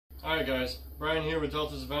Alright guys, Brian here with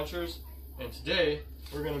Delta's Adventures, and today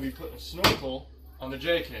we're going to be putting a snorkel on the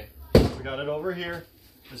JK. We got it over here.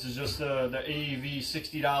 This is just the AEV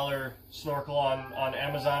 $60 snorkel on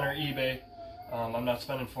Amazon or eBay. I'm not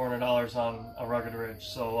spending $400 on a rugged ridge,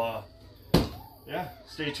 so yeah,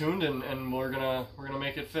 stay tuned and we're gonna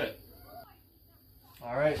make it fit.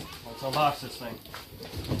 Alright, let's unbox this thing.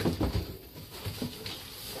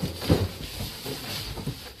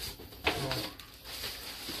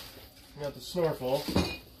 We got the snorkel,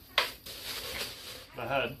 the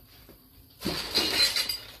head.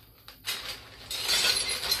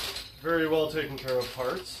 Very well taken care of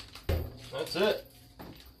parts. That's it.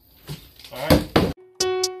 Alright.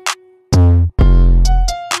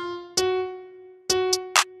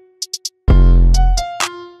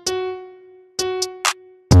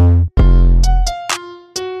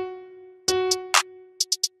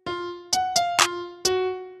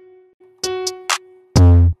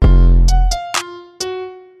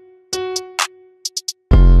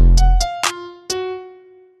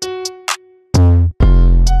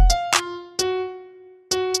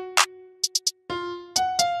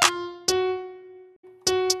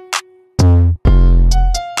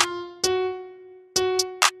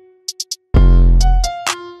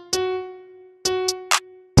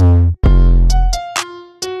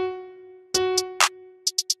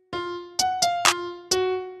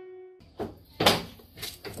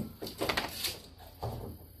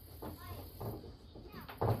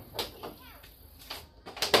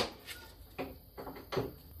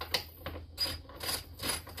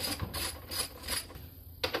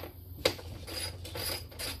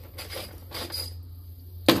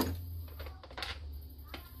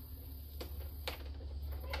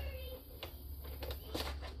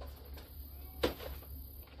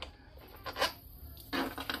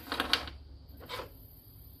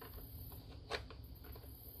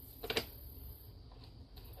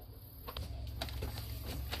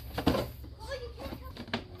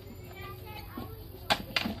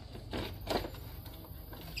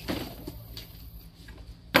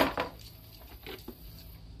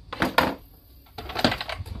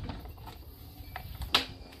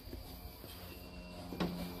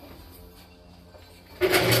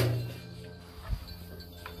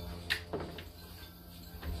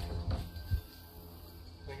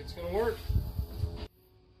 It's gonna work.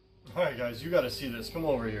 Alright guys, you gotta see this. Come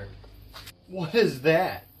over here. What is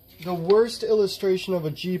that? The worst illustration of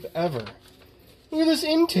a Jeep ever. Look at this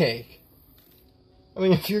intake. I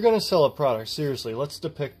mean, if you're gonna sell a product, seriously, let's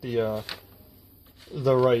depict the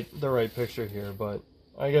right picture here. But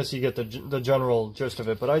I guess you get the general gist of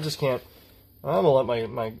it. But I just can't. I'm gonna let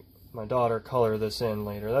my daughter color this in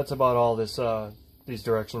later. That's about all these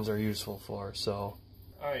directions are useful for. So.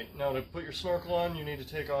 Alright, now to put your snorkel on, you need to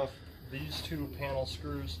take off these two panel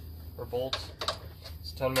screws, or bolts.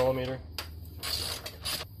 It's 10 millimeter.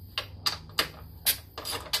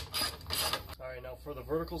 Alright, now for the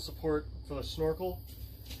vertical support for the snorkel,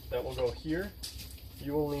 that will go here.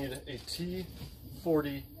 You will need a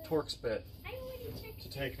T40 Torx bit to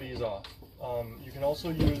take these off. You can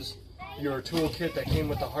also use your toolkit that came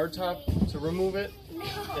with the hardtop to remove it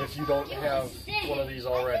if you don't have one of these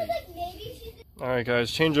already. Alright guys,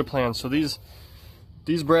 change of plans. So these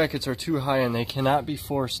brackets are too high and they cannot be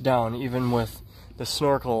forced down even with the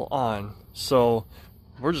snorkel on. So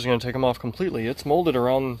we're just going to take them off completely. It's molded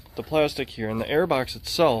around the plastic here, and the air box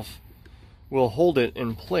itself will hold it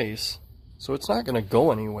in place. So it's not going to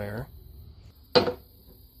go anywhere. Alright,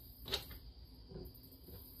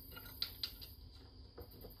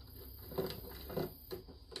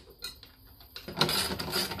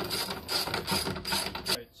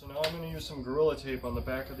 so now I'm going to use some Gorilla Tape on the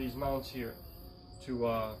back of these mounts here to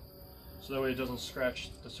so that way it doesn't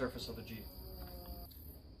scratch the surface of the Jeep.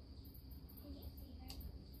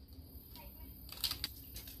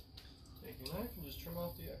 Take your knife and just trim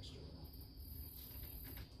off the extra.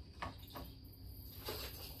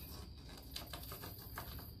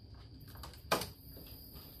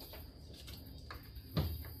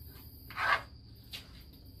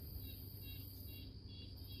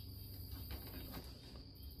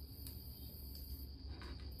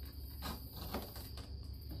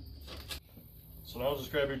 So now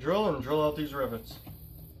just grab your drill and drill out these rivets.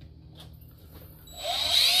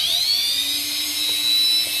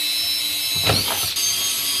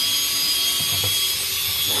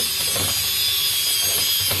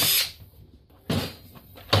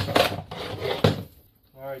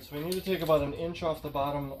 Alright, so we need to take about an inch off the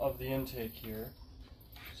bottom of the intake here.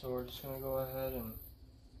 So we're just going to go ahead and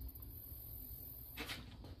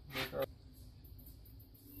make our...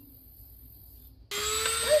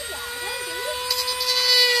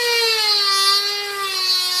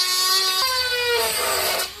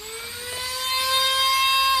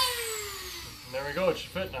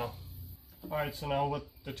 fit now. Alright, so now with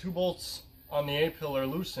the 2 bolts on the A-pillar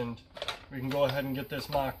loosened, we can go ahead and get this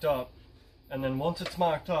mocked up. And then once it's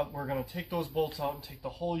mocked up, we're going to take those bolts out and take the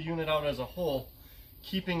whole unit out as a whole,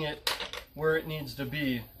 keeping it where it needs to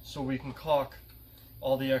be so we can caulk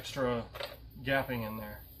all the extra gapping in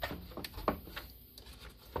there.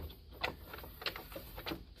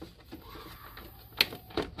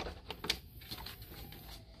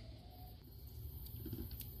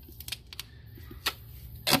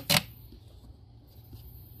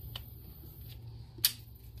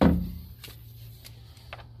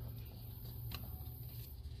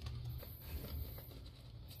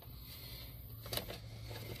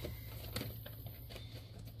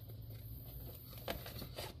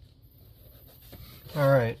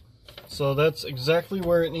 Alright, so that's exactly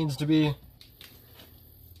where it needs to be.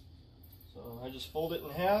 So I just fold it in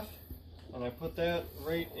half and I put that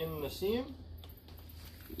right in the seam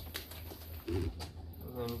and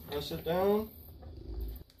then press it down.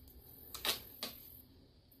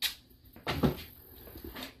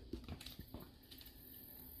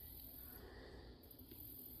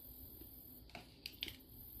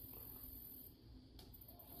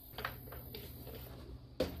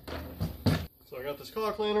 So I got this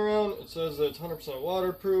caulk laying around. It says that it's 100%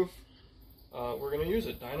 waterproof. We're going to use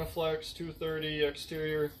it. Dynaflex 230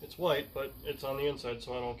 exterior. It's white, but it's on the inside,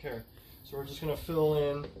 so I don't care. So we're just going to fill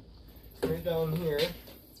in right down here.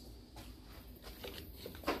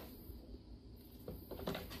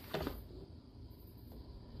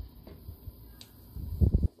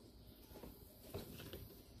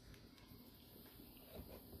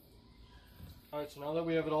 Alright, so now that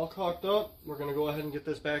we have it all caulked up, we're going to go ahead and get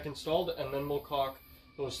this back installed, and then we'll caulk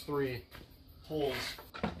those 3 holes.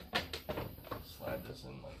 Slide this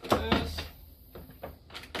in like this.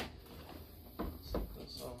 Set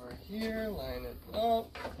this over here, line it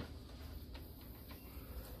up.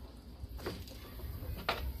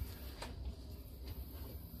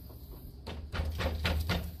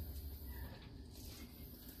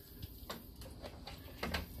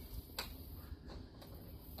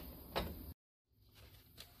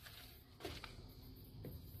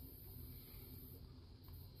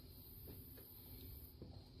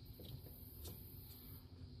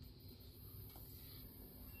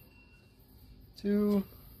 Two.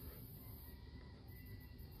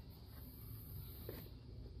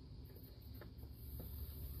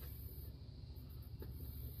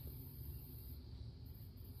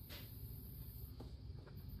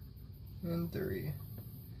 And 3.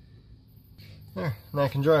 There, and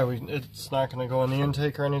that can dry. It's not going to go in the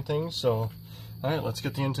intake or anything, so alright, let's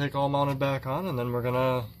get the intake all mounted back on, and then we're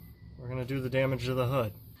gonna do the damage to the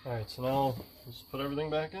hood. Alright, so now let's put everything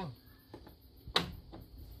back in.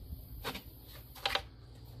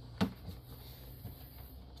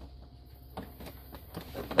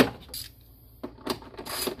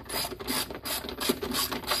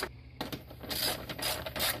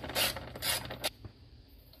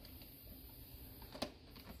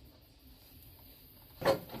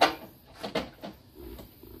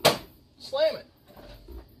 Slam it.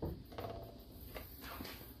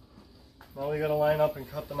 Now we gotta line up and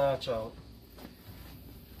cut the notch out.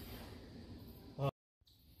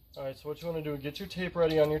 Alright, so what you want to do, get your tape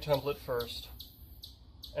ready on your template first.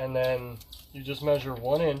 And then you just measure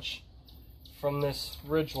 1 inch from this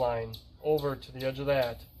ridge line over to the edge of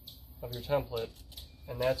that, of your template.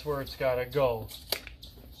 And that's where it's gotta go.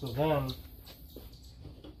 So then,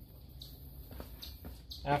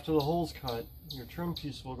 after the hole's cut, your trim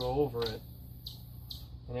piece will go over it,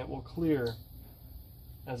 and it will clear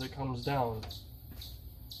as it comes down.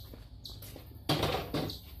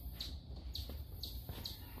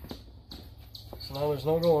 So now there's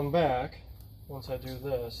no going back once I do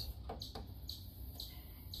this,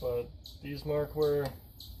 but these mark where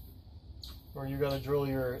you gotta drill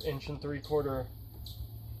your 1 3/4 inch.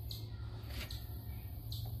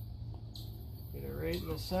 Get it right in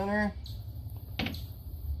the center.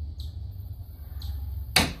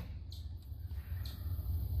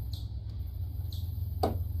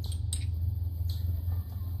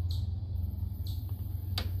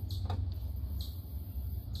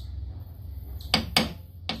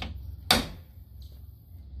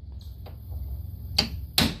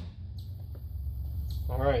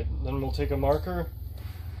 Alright, then we'll take a marker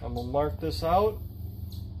and we'll mark this out.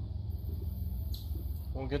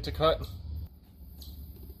 We'll get to cutting.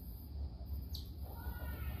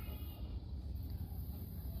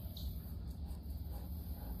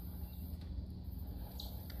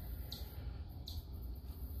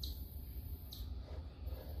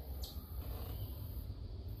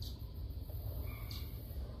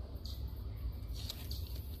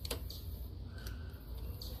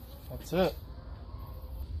 That's it.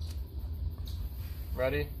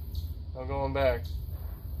 Ready? No going back.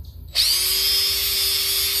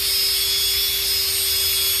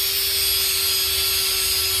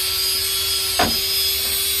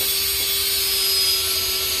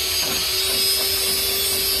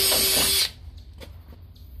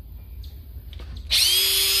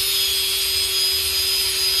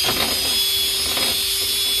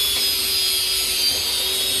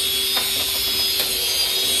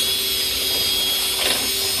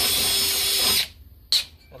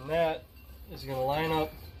 That is going to line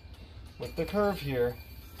up with the curve here,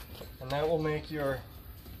 and that will make your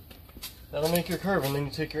curve, and then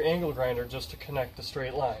you take your angle grinder just to connect the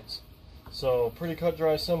straight lines. So pretty cut,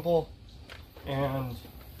 dry, simple. And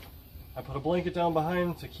I put a blanket down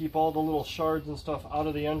behind to keep all the little shards and stuff out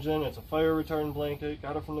of the engine. It's a fire retardant blanket,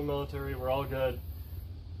 got it from the military, we're all good.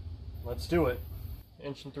 Let's do it.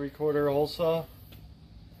 1 3/4 hole saw.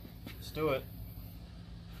 Let's do it.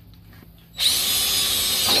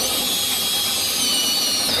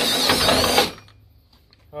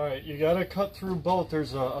 Alright, you gotta cut through both.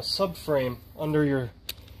 There's a subframe under your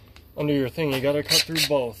thing. You gotta cut through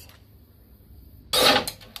both.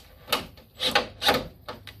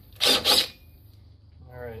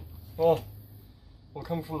 Alright, well, we'll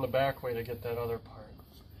come from the back way to get that other part,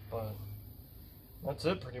 but that's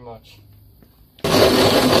it pretty much.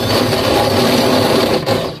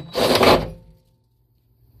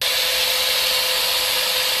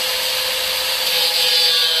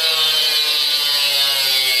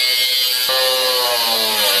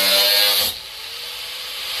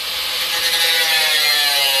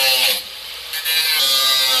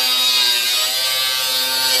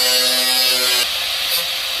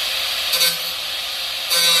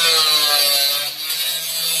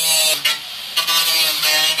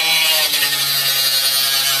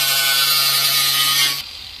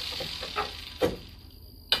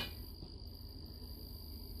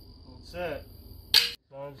 That's it.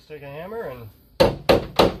 Now just take a hammer and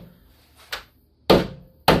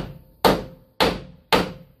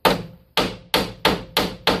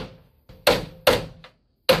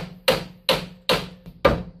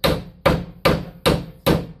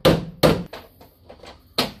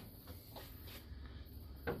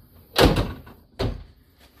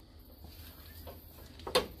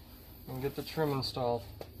get the trim installed.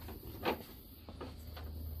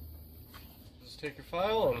 Just take your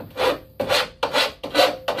file and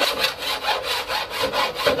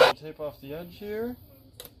tape off the edge here.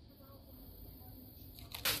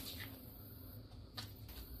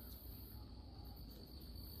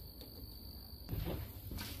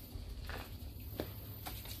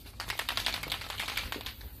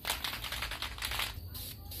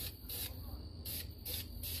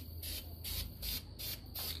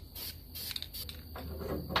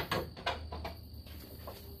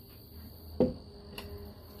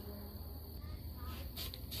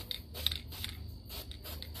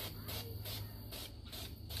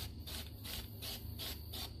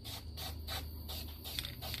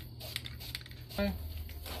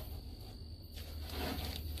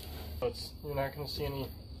 You're not going to see any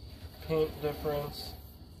paint difference.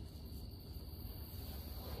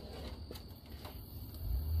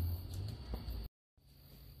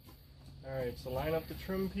 Alright, so line up the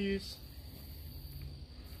trim piece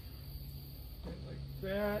like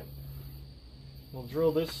that. We'll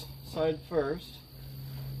drill this side first.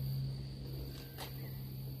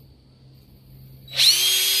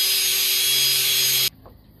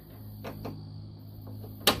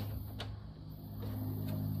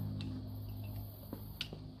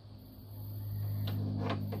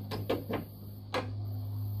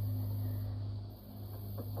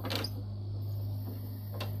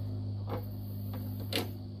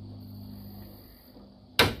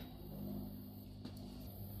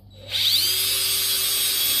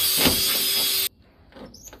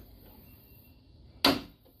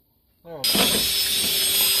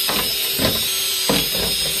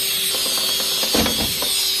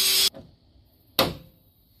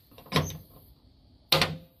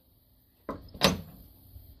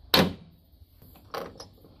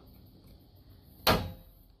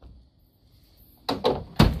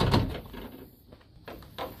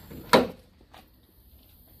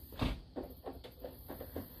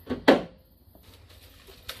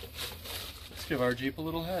 Let's give our Jeep a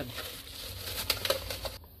little head.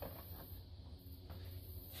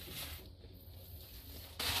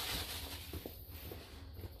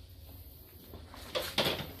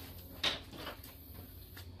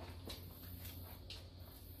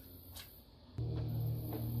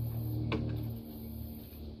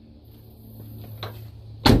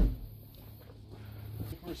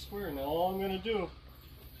 We're square. Now all I'm going to do,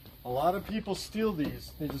 a lot of people steal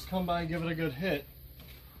these. They just come by and give it a good hit.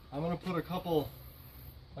 I'm going to put a couple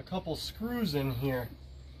screws in here,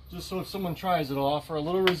 just so if someone tries, it'll offer a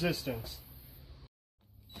little resistance.